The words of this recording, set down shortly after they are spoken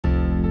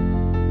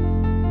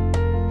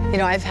You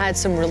know, I've had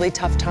some really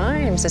tough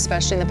times,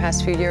 especially in the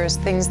past few years,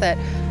 things that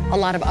a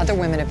lot of other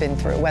women have been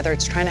through, whether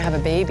it's trying to have a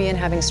baby and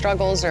having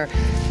struggles or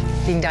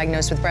being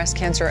diagnosed with breast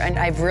cancer. And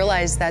I've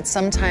realized that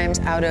sometimes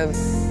out of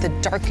the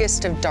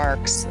darkest of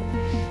darks,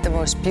 the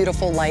most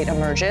beautiful light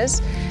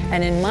emerges.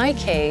 And in my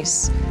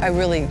case, I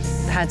really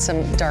had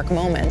some dark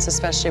moments,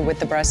 especially with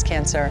the breast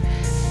cancer.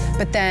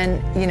 But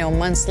then, you know,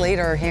 months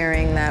later,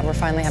 hearing that we're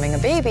finally having a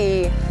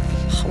baby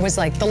was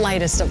like the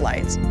lightest of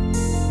lights.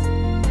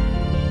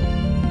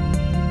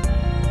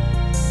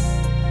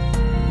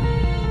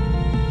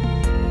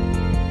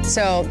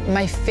 So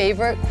my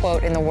favorite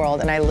quote in the world,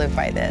 and I live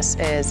by this,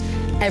 is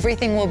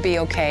everything will be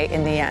okay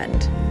in the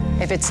end.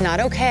 If it's not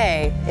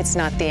okay, it's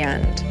not the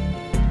end.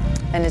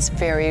 And it's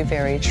very,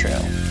 very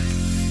true.